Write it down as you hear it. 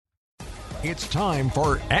It's time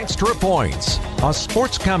for Extra Points, a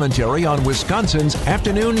sports commentary on Wisconsin's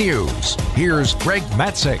afternoon news. Here's Greg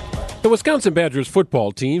Matzek. The Wisconsin Badgers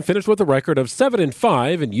football team finished with a record of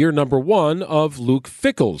 7-5 in year number 1 of Luke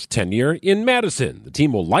Fickell's tenure in Madison. The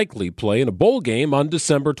team will likely play in a bowl game on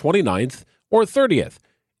December 29th or 30th.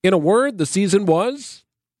 In a word, the season was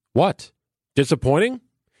what? Disappointing?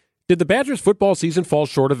 Did the Badgers football season fall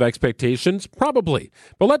short of expectations? Probably.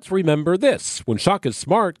 But let's remember this. When Shaka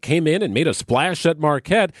Smart came in and made a splash at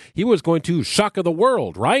Marquette, he was going to Shaka the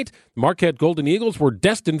world, right? Marquette Golden Eagles were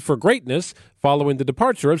destined for greatness following the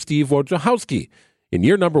departure of Steve Wojciechowski. In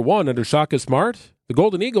year number 1 under Shaka Smart, the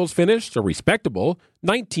Golden Eagles finished a respectable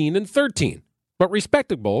 19-13. But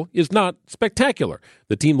respectable is not spectacular.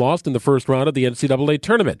 The team lost in the first round of the NCAA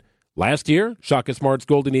tournament. Last year, Shaka Smart's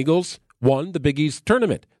Golden Eagles won the Big East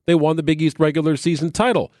tournament. They won the Big East regular season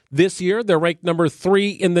title. This year, they're ranked number 3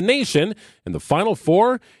 in the nation, and the Final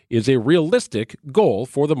Four is a realistic goal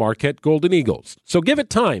for the Marquette Golden Eagles. So give it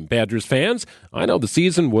time, Badgers fans. I know the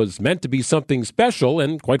season was meant to be something special,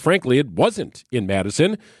 and quite frankly, it wasn't in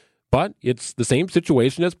Madison, but it's the same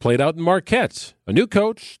situation as played out in Marquette. A new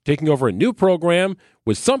coach taking over a new program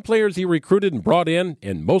with some players he recruited and brought in,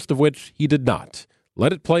 and most of which he did not.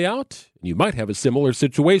 Let it play out, and you might have a similar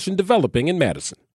situation developing in Madison.